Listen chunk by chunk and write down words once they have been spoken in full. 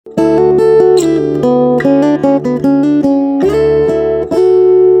I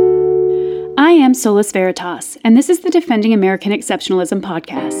am Solus Veritas, and this is the Defending American Exceptionalism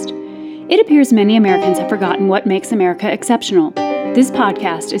podcast. It appears many Americans have forgotten what makes America exceptional. This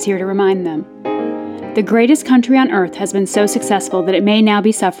podcast is here to remind them. The greatest country on earth has been so successful that it may now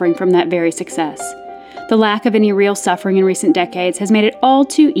be suffering from that very success. The lack of any real suffering in recent decades has made it all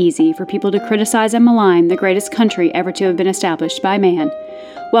too easy for people to criticize and malign the greatest country ever to have been established by man,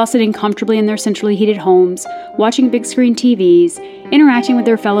 while sitting comfortably in their centrally heated homes, watching big screen TVs, interacting with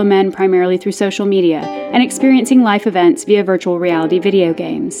their fellow men primarily through social media, and experiencing life events via virtual reality video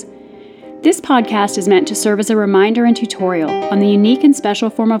games. This podcast is meant to serve as a reminder and tutorial on the unique and special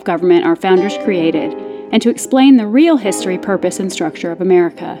form of government our founders created, and to explain the real history, purpose, and structure of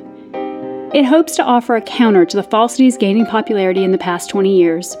America. It hopes to offer a counter to the falsities gaining popularity in the past 20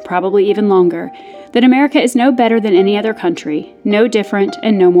 years, probably even longer, that America is no better than any other country, no different,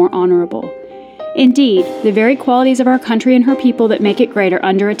 and no more honorable. Indeed, the very qualities of our country and her people that make it great are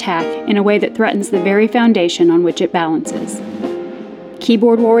under attack in a way that threatens the very foundation on which it balances.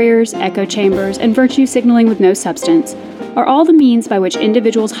 Keyboard warriors, echo chambers, and virtue signaling with no substance are all the means by which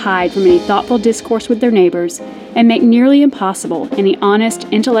individuals hide from any thoughtful discourse with their neighbors and make nearly impossible any honest,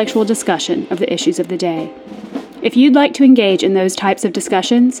 intellectual discussion of the issues of the day. If you'd like to engage in those types of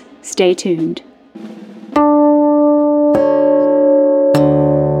discussions, stay tuned.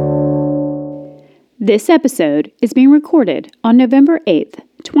 This episode is being recorded on November 8th,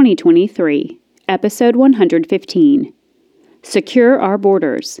 2023, episode 115. Secure our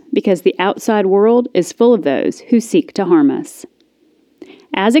borders, because the outside world is full of those who seek to harm us.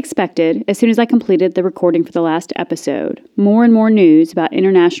 As expected, as soon as I completed the recording for the last episode, more and more news about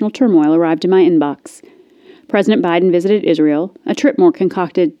international turmoil arrived in my inbox. President Biden visited Israel, a trip more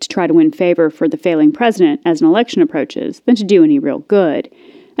concocted to try to win favor for the failing president as an election approaches than to do any real good,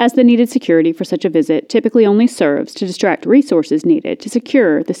 as the needed security for such a visit typically only serves to distract resources needed to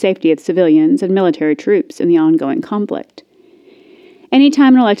secure the safety of civilians and military troops in the ongoing conflict.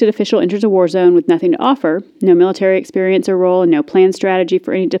 Anytime an elected official enters a war zone with nothing to offer, no military experience or role, and no planned strategy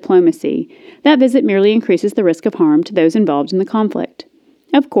for any diplomacy, that visit merely increases the risk of harm to those involved in the conflict.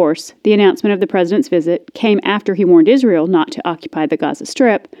 Of course, the announcement of the president's visit came after he warned Israel not to occupy the Gaza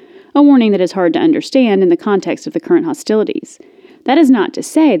Strip, a warning that is hard to understand in the context of the current hostilities. That is not to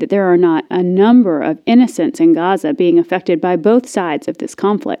say that there are not a number of innocents in Gaza being affected by both sides of this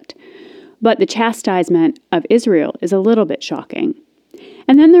conflict, but the chastisement of Israel is a little bit shocking.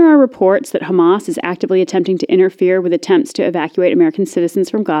 And then there are reports that Hamas is actively attempting to interfere with attempts to evacuate American citizens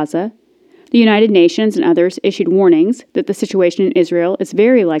from Gaza. The United Nations and others issued warnings that the situation in Israel is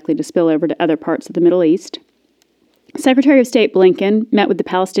very likely to spill over to other parts of the Middle East. Secretary of State Blinken met with the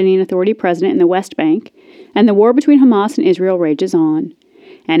Palestinian Authority president in the West Bank, and the war between Hamas and Israel rages on.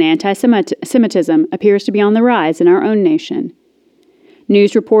 And anti-Semitism appears to be on the rise in our own nation.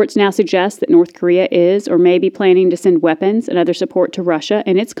 News reports now suggest that North Korea is or may be planning to send weapons and other support to Russia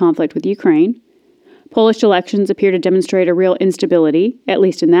in its conflict with Ukraine. Polish elections appear to demonstrate a real instability, at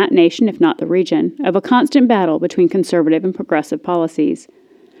least in that nation, if not the region, of a constant battle between conservative and progressive policies.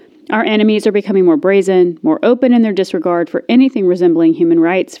 Our enemies are becoming more brazen, more open in their disregard for anything resembling human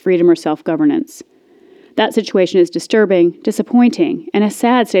rights, freedom, or self-governance. That situation is disturbing, disappointing, and a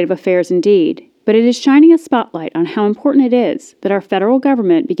sad state of affairs indeed. But it is shining a spotlight on how important it is that our federal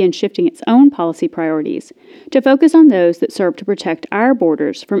government begin shifting its own policy priorities to focus on those that serve to protect our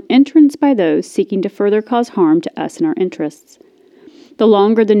borders from entrance by those seeking to further cause harm to us and our interests. The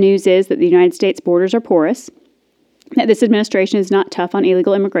longer the news is that the United States borders are porous, that this administration is not tough on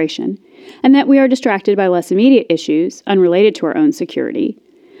illegal immigration, and that we are distracted by less immediate issues unrelated to our own security,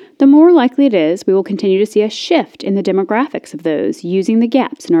 the more likely it is we will continue to see a shift in the demographics of those using the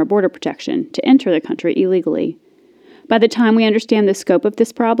gaps in our border protection to enter the country illegally. By the time we understand the scope of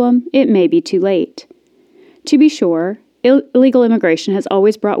this problem, it may be too late. To be sure, illegal immigration has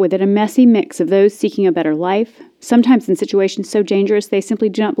always brought with it a messy mix of those seeking a better life, sometimes in situations so dangerous they simply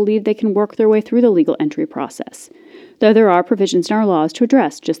do not believe they can work their way through the legal entry process, though there are provisions in our laws to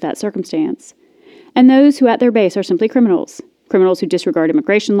address just that circumstance, and those who at their base are simply criminals who disregard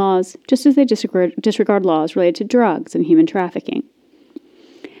immigration laws, just as they disregard laws related to drugs and human trafficking.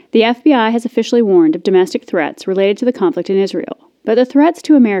 The FBI has officially warned of domestic threats related to the conflict in Israel, but the threats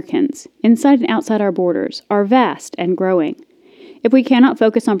to Americans, inside and outside our borders, are vast and growing. If we cannot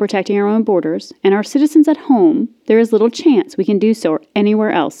focus on protecting our own borders and our citizens at home, there is little chance we can do so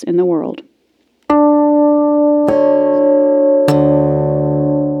anywhere else in the world.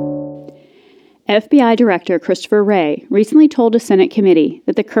 FBI Director Christopher Wray recently told a Senate committee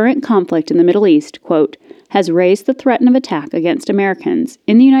that the current conflict in the Middle East, quote, has raised the threat of attack against Americans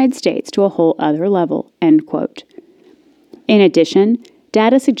in the United States to a whole other level, end quote. In addition,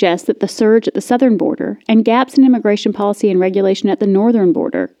 data suggests that the surge at the southern border and gaps in immigration policy and regulation at the northern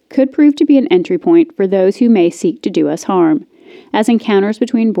border could prove to be an entry point for those who may seek to do us harm, as encounters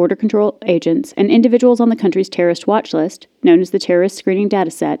between Border Control agents and individuals on the country's terrorist watch list, known as the Terrorist Screening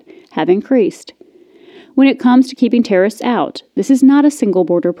Dataset, have increased. When it comes to keeping terrorists out, this is not a single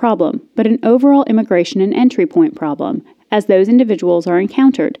border problem, but an overall immigration and entry point problem, as those individuals are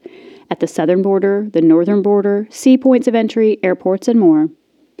encountered at the southern border, the northern border, sea points of entry, airports, and more.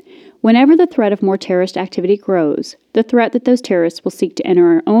 Whenever the threat of more terrorist activity grows, the threat that those terrorists will seek to enter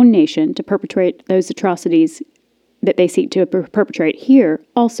our own nation to perpetrate those atrocities that they seek to perpetrate here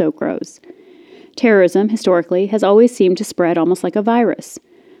also grows. Terrorism, historically, has always seemed to spread almost like a virus.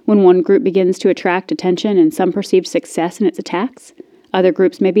 When one group begins to attract attention and some perceived success in its attacks, other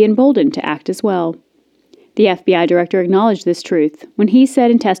groups may be emboldened to act as well. The FBI director acknowledged this truth when he said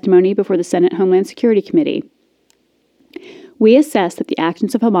in testimony before the Senate Homeland Security Committee, "We assess that the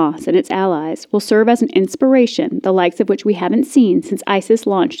actions of Hamas and its allies will serve as an inspiration the likes of which we haven't seen since ISIS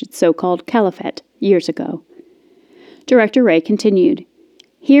launched its so-called caliphate years ago." Director Wray continued,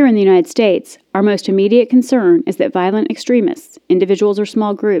 "Here in the United States, our most immediate concern is that violent extremists, individuals or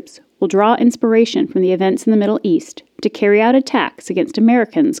small groups, will draw inspiration from the events in the Middle East to carry out attacks against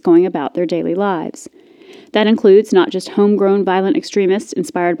Americans going about their daily lives. That includes not just homegrown violent extremists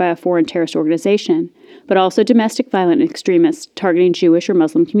inspired by a foreign terrorist organization, but also domestic violent extremists targeting Jewish or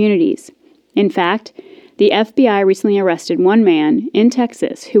Muslim communities. In fact, the FBI recently arrested one man in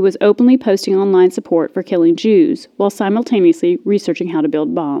Texas who was openly posting online support for killing Jews while simultaneously researching how to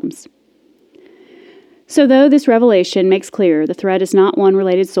build bombs." So though this revelation makes clear the threat is not one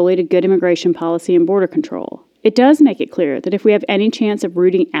related solely to good immigration policy and border control, it does make it clear that if we have any chance of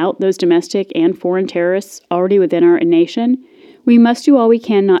rooting out those domestic and foreign terrorists already within our nation, we must do all we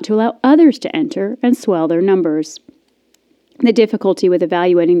can not to allow others to enter and swell their numbers. The difficulty with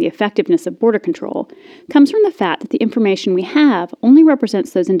evaluating the effectiveness of border control comes from the fact that the information we have only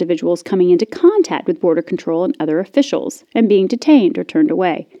represents those individuals coming into contact with border control and other officials and being detained or turned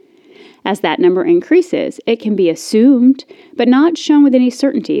away. As that number increases, it can be assumed, but not shown with any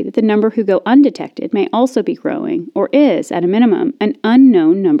certainty, that the number who go undetected may also be growing, or is, at a minimum, an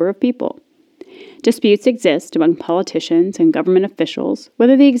unknown number of people. Disputes exist among politicians and government officials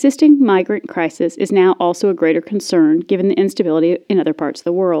whether the existing migrant crisis is now also a greater concern given the instability in other parts of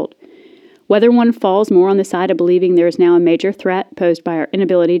the world. Whether one falls more on the side of believing there is now a major threat posed by our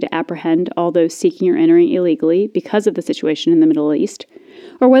inability to apprehend all those seeking or entering illegally because of the situation in the Middle East,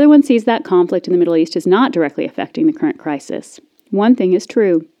 or whether one sees that conflict in the Middle East is not directly affecting the current crisis. One thing is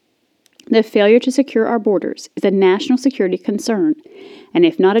true. The failure to secure our borders is a national security concern, and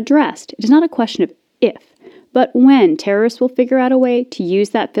if not addressed, it is not a question of if, but when terrorists will figure out a way to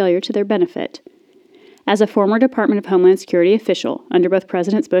use that failure to their benefit. As a former Department of Homeland Security official under both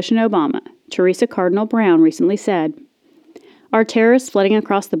Presidents Bush and Obama, Teresa Cardinal Brown recently said, "Are terrorists flooding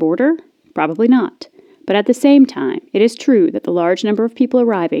across the border? Probably not. But at the same time, it is true that the large number of people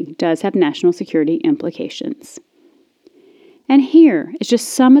arriving does have national security implications." And here is just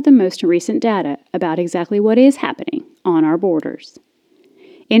some of the most recent data about exactly what is happening on our borders.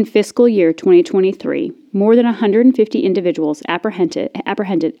 In fiscal year 2023, more than 150 individuals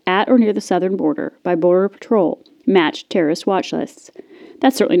apprehended at or near the southern border by Border Patrol matched terrorist watch lists.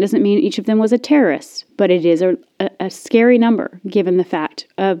 That certainly doesn't mean each of them was a terrorist, but it is a scary number given the fact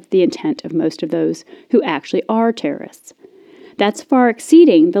of the intent of most of those who actually are terrorists. That's far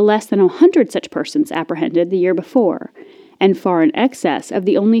exceeding the less than 100 such persons apprehended the year before, and far in excess of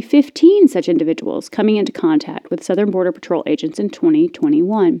the only 15 such individuals coming into contact with Southern Border Patrol agents in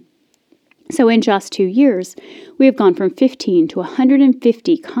 2021. So in just 2 years, we have gone from 15 to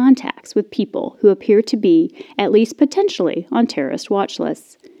 150 contacts with people who appear to be, at least potentially, on terrorist watch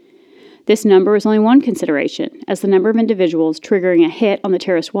lists. This number is only one consideration, as the number of individuals triggering a hit on the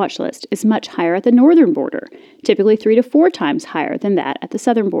terrorist watch list is much higher at the northern border, typically 3 to 4 times higher than that at the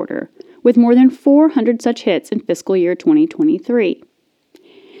southern border, with more than 400 such hits in fiscal year 2023.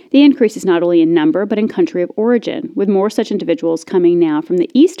 The increase is not only in number, but in country of origin, with more such individuals coming now from the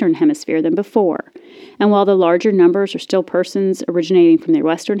Eastern Hemisphere than before. And while the larger numbers are still persons originating from the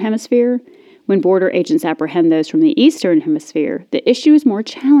Western Hemisphere, when border agents apprehend those from the Eastern Hemisphere, the issue is more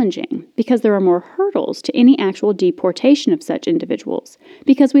challenging because there are more hurdles to any actual deportation of such individuals,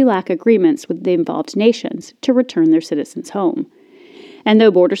 because we lack agreements with the involved nations to return their citizens home. And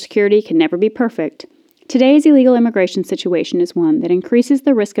though border security can never be perfect, today's illegal immigration situation is one that increases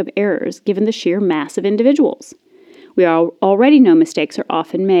the risk of errors given the sheer mass of individuals. We already know mistakes are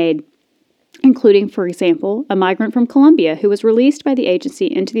often made. including, for example, a migrant from Colombia who was released by the agency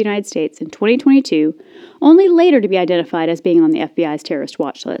into the United States in 2022, only later to be identified as being on the FBI's terrorist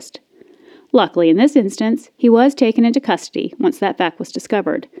watch list. Luckily, in this instance, he was taken into custody once that fact was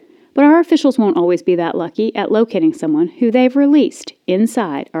discovered, but our officials won't always be that lucky at locating someone who they've released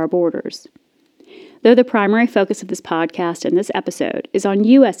inside our borders. Though the primary focus of this podcast and this episode is on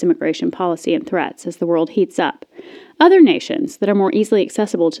U.S. immigration policy and threats as the world heats up, other nations that are more easily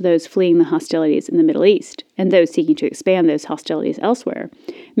accessible to those fleeing the hostilities in the Middle East and those seeking to expand those hostilities elsewhere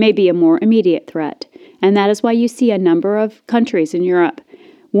may be a more immediate threat, and that is why you see a number of countries in Europe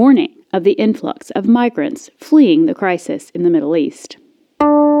warning of the influx of migrants fleeing the crisis in the Middle East.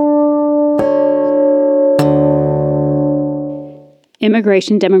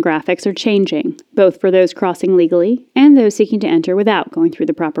 Immigration demographics are changing, both for those crossing legally and those seeking to enter without going through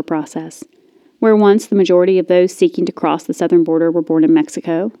the proper process. Where once the majority of those seeking to cross the southern border were born in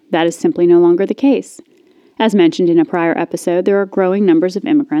Mexico, that is simply no longer the case. As mentioned in a prior episode, there are growing numbers of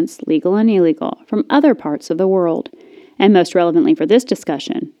immigrants, legal and illegal, from other parts of the world, and most relevantly for this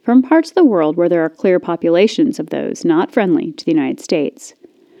discussion, from parts of the world where there are clear populations of those not friendly to the United States.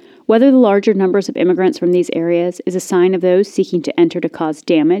 Whether the larger numbers of immigrants from these areas is a sign of those seeking to enter to cause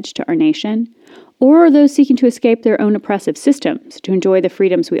damage to our nation, or those seeking to escape their own oppressive systems to enjoy the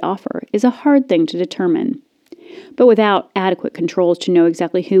freedoms we offer, is a hard thing to determine. But without adequate controls to know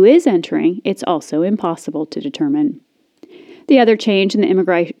exactly who is entering, it's also impossible to determine. The other change in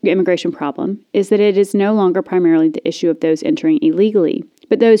the immigration problem is that it is no longer primarily the issue of those entering illegally,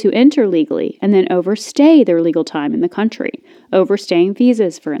 but those who enter legally and then overstay their legal time in the country, overstaying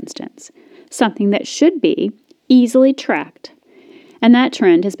visas, for instance, something that should be easily tracked. And that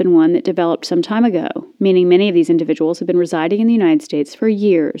trend has been one that developed some time ago, meaning many of these individuals have been residing in the United States for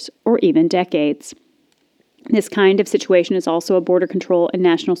years or even decades. This kind of situation is also a border control and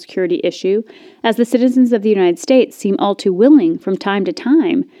national security issue, as the citizens of the United States seem all too willing from time to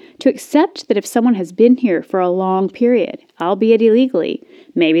time to accept that if someone has been here for a long period, albeit illegally,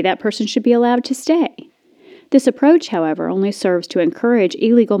 maybe that person should be allowed to stay. This approach, however, only serves to encourage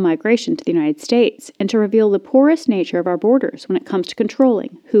illegal migration to the United States and to reveal the porous nature of our borders when it comes to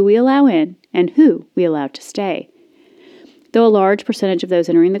controlling who we allow in and who we allow to stay. Though a large percentage of those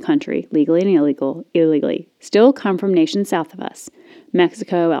entering the country, legally and illegally, still come from nations south of us,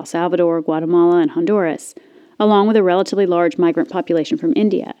 Mexico, El Salvador, Guatemala, and Honduras, along with a relatively large migrant population from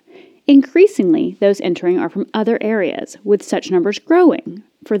India, increasingly those entering are from other areas, with such numbers growing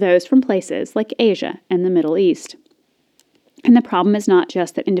for those from places like Asia and the Middle East. And the problem is not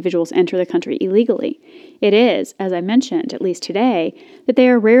just that individuals enter the country illegally. It is, as I mentioned, at least today, that they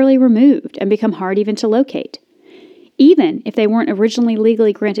are rarely removed and become hard even to locate. Even if they weren't originally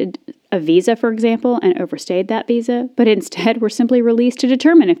legally granted a visa, for example, and overstayed that visa, but instead were simply released to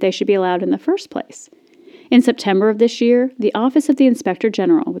determine if they should be allowed in the first place. In September of this year, the Office of the Inspector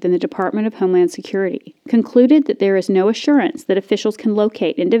General within the Department of Homeland Security concluded that there is no assurance that officials can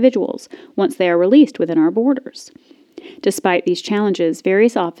locate individuals once they are released within our borders. Despite these challenges,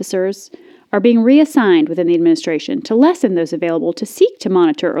 various officers are being reassigned within the administration to lessen those available to seek to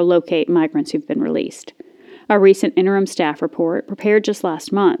monitor or locate migrants who've been released. A recent interim staff report, prepared just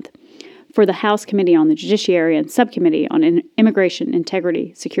last month for the House Committee on the Judiciary and Subcommittee on Immigration,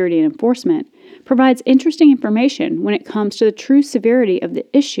 Integrity, Security, and Enforcement, provides interesting information when it comes to the true severity of the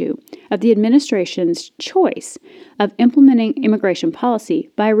issue of the administration's choice of implementing immigration policy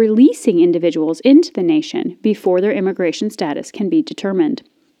by releasing individuals into the nation before their immigration status can be determined.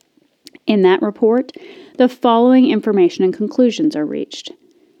 In that report, the following information and conclusions are reached.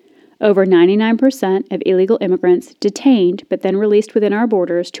 Over 99% of illegal immigrants detained but then released within our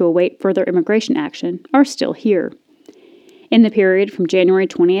borders to await further immigration action are still here. In the period from January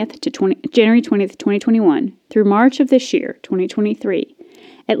 20th, 2021 through March of this year, 2023,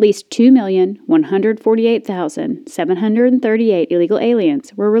 at least 2,148,738 illegal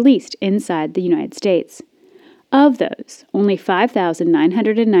aliens were released inside the United States. Of those, only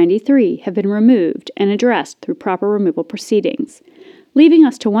 5,993 have been removed and addressed through proper removal proceedings, leaving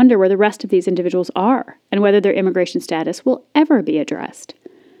us to wonder where the rest of these individuals are and whether their immigration status will ever be addressed.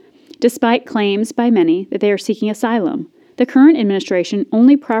 Despite claims by many that they are seeking asylum, the current administration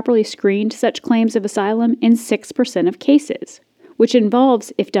only properly screened such claims of asylum in 6% of cases, which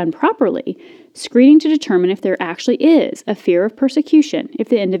involves, if done properly, screening to determine if there actually is a fear of persecution if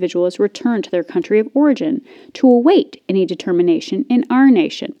the individual is returned to their country of origin to await any determination in our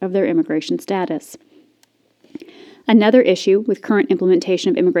nation of their immigration status. Another issue with current implementation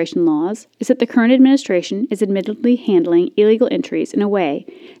of immigration laws is that the current administration is admittedly handling illegal entries in a way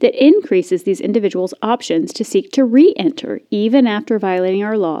that increases these individuals' options to seek to re-enter even after violating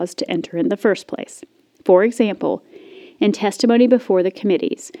our laws to enter in the first place. For example, in testimony before the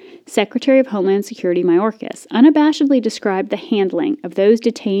committees, Secretary of Homeland Security Mayorkas unabashedly described the handling of those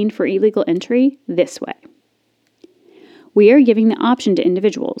detained for illegal entry this way. We are giving the option to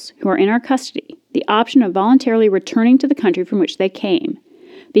individuals who are in our custody the option of voluntarily returning to the country from which they came.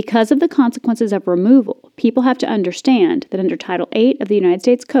 Because of the consequences of removal, people have to understand that under Title VIII of the United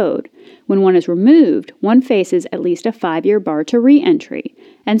States Code, when one is removed, one faces at least a 5-year bar to re-entry.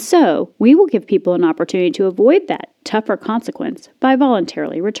 And so, we will give people an opportunity to avoid that tougher consequence by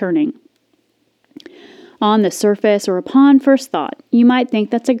voluntarily returning. On the surface or upon first thought, you might think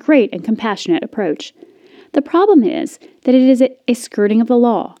that's a great and compassionate approach. The problem is that it is a skirting of the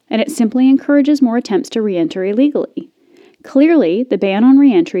law, and it simply encourages more attempts to re-enter illegally. Clearly, the ban on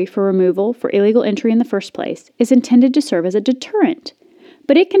re-entry for removal for illegal entry in the first place is intended to serve as a deterrent.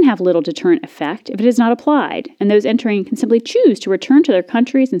 But it can have little deterrent effect if it is not applied, and those entering can simply choose to return to their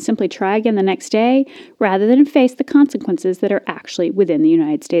countries and simply try again the next day, rather than face the consequences that are actually within the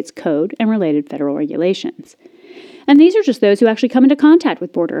United States Code and related federal regulations. And these are just those who actually come into contact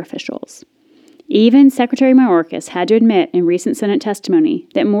with border officials. Even Secretary Mayorkas had to admit in recent Senate testimony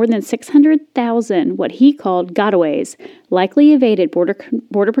that more than 600,000 what he called gotaways likely evaded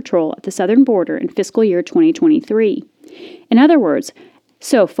Border Patrol at the southern border in fiscal year 2023. In other words,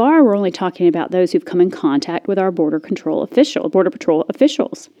 so far we're only talking about those who've come in contact with our Border Patrol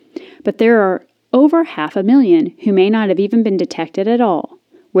officials. But there are over 500,000 who may not have even been detected at all.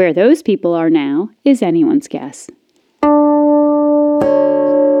 Where those people are now is anyone's guess.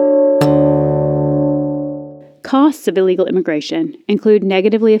 Costs of illegal immigration include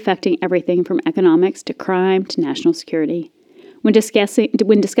negatively affecting everything from economics to crime to national security. When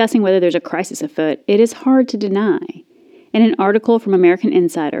discussing whether there's a crisis afoot, it is hard to deny. In an article from American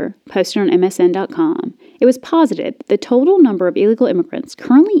Insider, posted on MSN.com, it was posited that the total number of illegal immigrants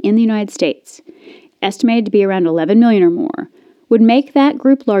currently in the United States, estimated to be around 11 million or more, would make that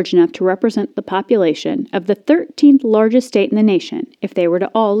group large enough to represent the population of the 13th largest state in the nation if they were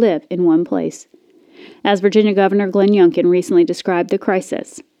to all live in one place. As Virginia Governor Glenn Youngkin recently described the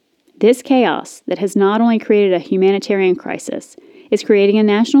crisis, this chaos that has not only created a humanitarian crisis, is creating a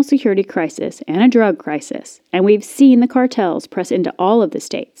national security crisis and a drug crisis, and we've seen the cartels press into all of the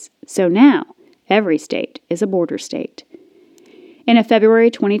states. So now, every state is a border state. In a February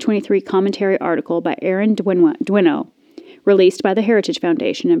 2023 commentary article by Aaron Duino, released by the Heritage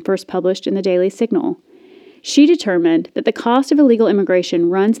Foundation and first published in the Daily Signal, she determined that the cost of illegal immigration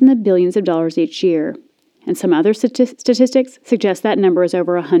runs in the billions of dollars each year, and some other statistics suggest that number is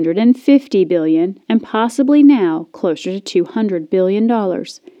over $150 billion and possibly now closer to $200 billion.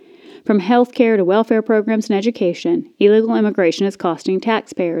 From healthcare to welfare programs and education, illegal immigration is costing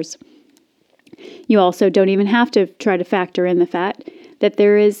taxpayers. You also don't even have to try to factor in the fact that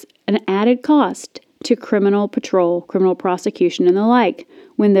there is an added cost to criminal patrol, criminal prosecution, and the like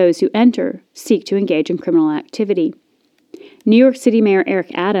when those who enter seek to engage in criminal activity. New York City Mayor Eric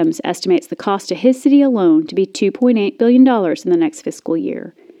Adams estimates the cost to his city alone to be $2.8 billion in the next fiscal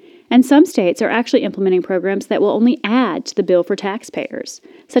year. And some states are actually implementing programs that will only add to the bill for taxpayers,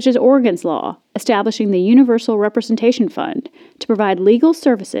 such as Oregon's law establishing the Universal Representation Fund to provide legal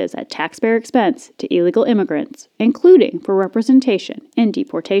services at taxpayer expense to illegal immigrants, including for representation in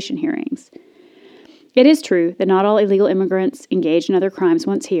deportation hearings. It is true that not all illegal immigrants engaged in other crimes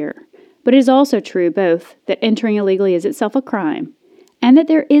once here, but it is also true both that entering illegally is itself a crime, and that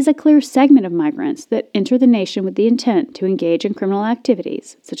there is a clear segment of migrants that enter the nation with the intent to engage in criminal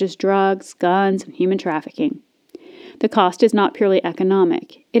activities, such as drugs, guns, and human trafficking. The cost is not purely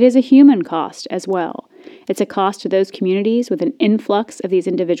economic. It is a human cost as well. It's a cost to those communities with an influx of these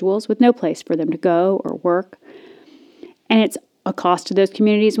individuals with no place for them to go or work, and it's a cost to those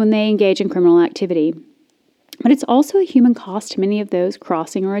communities when they engage in criminal activity. But it's also a human cost to many of those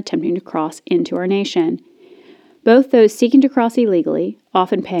crossing or attempting to cross into our nation. Both those seeking to cross illegally,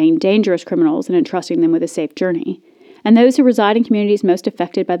 often paying dangerous criminals and entrusting them with a safe journey, and those who reside in communities most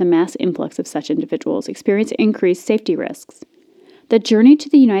affected by the mass influx of such individuals experience increased safety risks. The journey to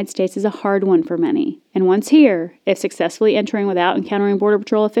the United States is a hard one for many, and once here, if successfully entering without encountering Border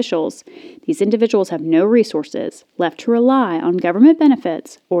Patrol officials, these individuals have no resources left to rely on government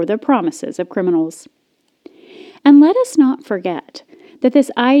benefits or the promises of criminals. And let us not forget that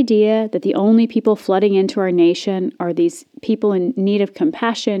this idea that the only people flooding into our nation are these people in need of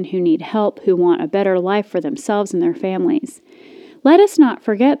compassion, who need help, who want a better life for themselves and their families. Let us not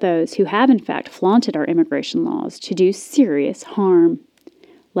forget those who have in fact flaunted our immigration laws to do serious harm.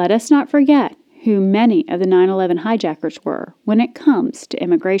 Let us not forget who many of the 9/11 hijackers were when it comes to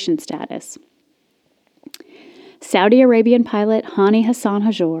immigration status. Saudi Arabian pilot Hani Hassan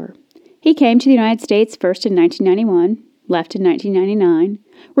Hajour. He came to the United States first in 1991, left in 1999,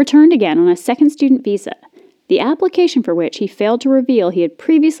 returned again on a second student visa, the application for which he failed to reveal he had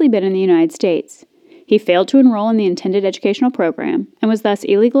previously been in the United States. He failed to enroll in the intended educational program and was thus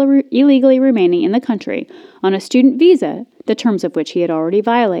illegally remaining in the country on a student visa, the terms of which he had already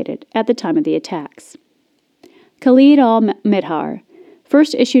violated at the time of the attacks. Khalid al-Midhar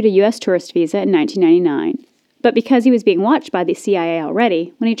first issued a U.S. tourist visa in 1999, but because he was being watched by the CIA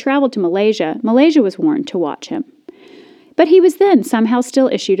already, when he traveled to Malaysia, Malaysia was warned to watch him. But he was then somehow still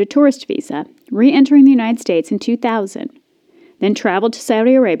issued a tourist visa, re-entering the United States in 2000. Then traveled to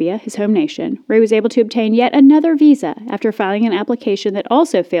Saudi Arabia, his home nation, where he was able to obtain yet another visa after filing an application that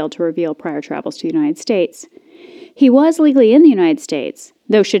also failed to reveal prior travels to the United States. He was legally in the United States,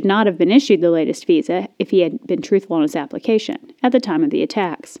 though should not have been issued the latest visa if he had been truthful in his application at the time of the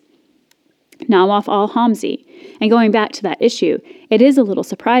attacks. Nawaf al-Hamzi. And going back to that issue, it is a little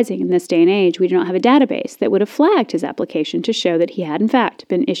surprising in this day and age we do not have a database that would have flagged his application to show that he had in fact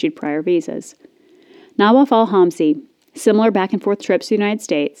been issued prior visas. Nawaf al-Hamzi, similar back-and-forth trips to the United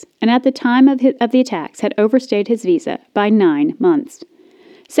States, and at the time of the attacks had overstayed his visa by 9 months.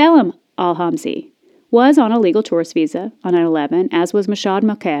 Salam al-Hamzi was on a legal tourist visa on 9/11, as was Mashad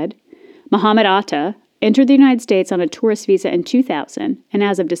Moked. Mohammed Atta entered the United States on a tourist visa in 2000, and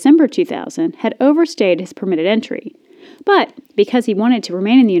as of December 2000, had overstayed his permitted entry. But because he wanted to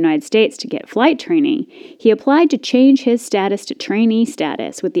remain in the United States to get flight training, he applied to change his status to trainee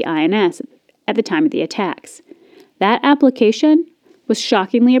status with the INS at the time of the attacks. That application was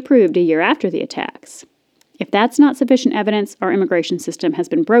shockingly approved a year after the attacks. If that's not sufficient evidence our immigration system has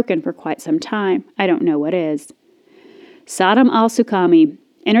been broken for quite some time, I don't know what is. Saddam al-Suqami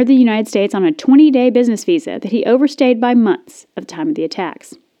entered the United States on a 20-day business visa that he overstayed by months at the time of the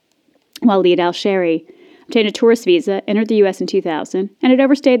attacks. Walid al-Shari obtained a tourist visa, entered the U.S. in 2000, and had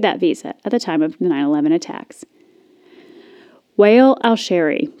overstayed that visa at the time of the 9/11 attacks. Wael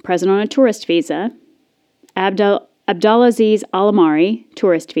al-Shari, present on a tourist visa. Abdulaziz al-Amari,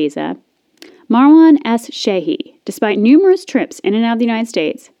 tourist visa. Marwan S. Shehi, despite numerous trips in and out of the United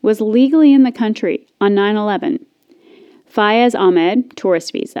States, was legally in the country on 9/11. Fayez Ahmed,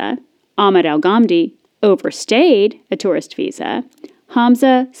 tourist visa. Ahmed al-Ghamdi overstayed a tourist visa.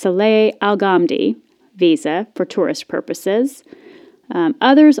 Hamza Saleh al-Ghamdi, visa for tourist purposes.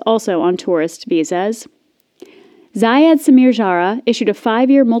 Others also on tourist visas. Zayed Samir Jara issued a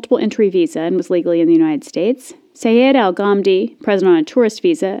 5-year multiple entry visa and was legally in the United States. Sayed al-Ghamdi, present on a tourist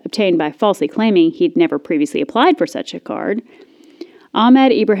visa, obtained by falsely claiming he'd never previously applied for such a card.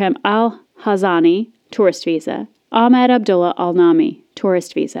 Ahmed Ibrahim al-Hazani, tourist visa. Ahmed Abdullah al-Nami,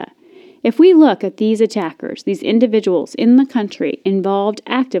 tourist visa. If we look at these attackers, these individuals in the country involved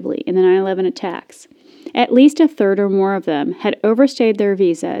actively in the 9/11 attacks, at least a third or more of them had overstayed their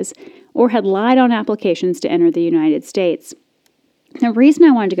visas or had lied on applications to enter the United States. The reason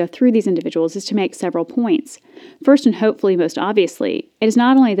I wanted to go through these individuals is to make several points. First, and hopefully most obviously, it is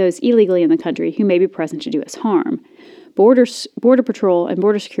not only those illegally in the country who may be present to do us harm. Border Patrol and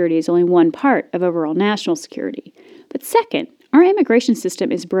border security is only one part of overall national security. But second, our immigration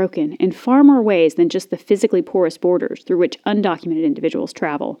system is broken in far more ways than just the physically porous borders through which undocumented individuals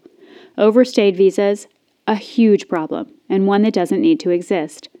travel. Overstayed visas, a huge problem, and one that doesn't need to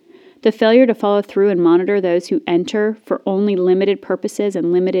exist. The failure to follow through and monitor those who enter for only limited purposes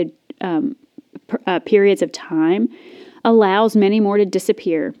and limited periods of time allows many more to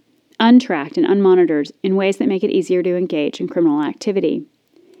disappear, untracked and unmonitored in ways that make it easier to engage in criminal activity.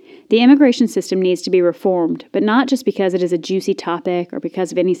 The immigration system needs to be reformed, but not just because it is a juicy topic or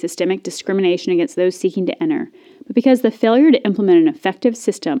because of any systemic discrimination against those seeking to enter, but because the failure to implement an effective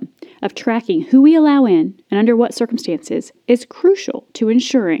system of tracking who we allow in and under what circumstances is crucial to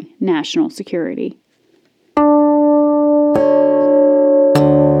ensuring national security.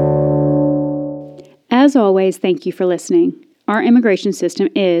 As always, thank you for listening. Our immigration system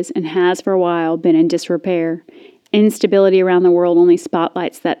is and has for a while been in disrepair. Instability around the world only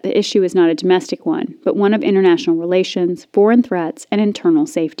spotlights that the issue is not a domestic one, but one of international relations, foreign threats, and internal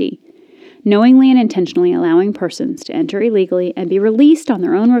safety. Knowingly and intentionally allowing persons to enter illegally and be released on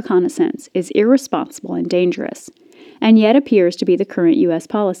their own reconnaissance is irresponsible and dangerous, and yet appears to be the current U.S.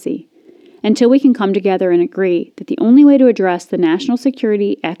 policy. Until we can come together and agree that the only way to address the national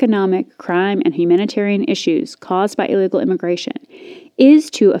security, economic, crime, and humanitarian issues caused by illegal immigration is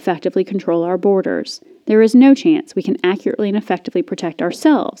to effectively control our borders, there is no chance we can accurately and effectively protect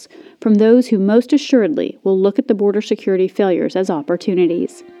ourselves from those who most assuredly will look at the border security failures as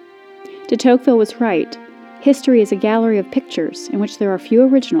opportunities. De Tocqueville was right. History is a gallery of pictures in which there are few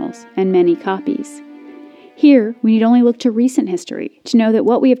originals and many copies. Here, we need only look to recent history to know that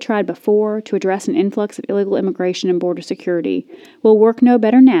what we have tried before to address an influx of illegal immigration and border security will work no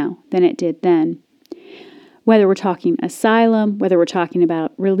better now than it did then. Whether we're talking asylum, whether we're talking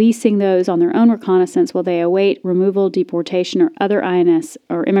about releasing those on their own reconnaissance while they await removal, deportation, or other INS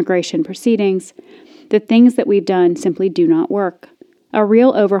or immigration proceedings, the things that we've done simply do not work. A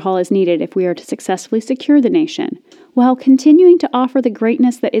real overhaul is needed if we are to successfully secure the nation, while continuing to offer the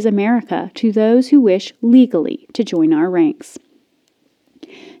greatness that is America to those who wish legally to join our ranks.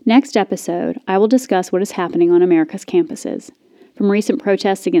 Next episode, I will discuss what is happening on America's campuses. From recent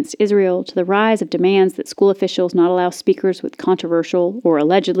protests against Israel to the rise of demands that school officials not allow speakers with controversial or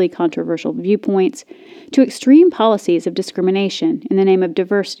allegedly controversial viewpoints, to extreme policies of discrimination in the name of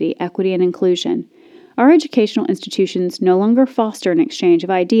diversity, equity, and inclusion, our educational institutions no longer foster an exchange of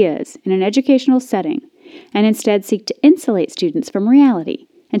ideas in an educational setting, and instead seek to insulate students from reality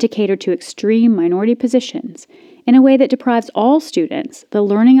and to cater to extreme minority positions in a way that deprives all students the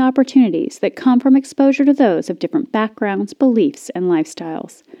learning opportunities that come from exposure to those of different backgrounds, beliefs, and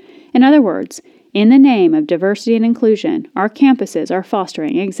lifestyles. In other words, in the name of diversity and inclusion, our campuses are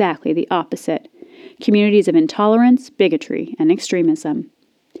fostering exactly the opposite: communities of intolerance, bigotry, and extremism.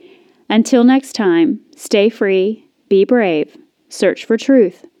 Until next time, stay free, be brave, search for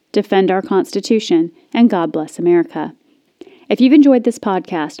truth, defend our Constitution, and God bless America. If you've enjoyed this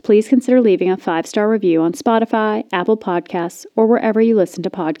podcast, please consider leaving a 5-star review on Spotify, Apple Podcasts, or wherever you listen to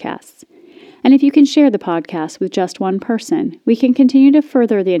podcasts. And if you can share the podcast with just one person, we can continue to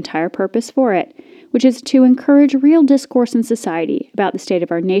further the entire purpose for it, which is to encourage real discourse in society about the state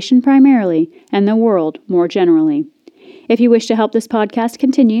of our nation primarily and the world more generally. If you wish to help this podcast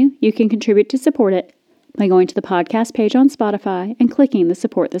continue, you can contribute to support it by going to the podcast page on Spotify and clicking the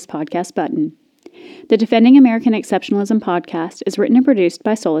Support This Podcast button. The Defending American Exceptionalism podcast is written and produced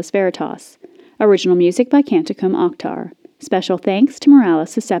by Solus Veritas. Original music by Canticum Octar. Special thanks to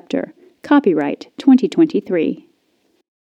Morales Scepter. Copyright 2023.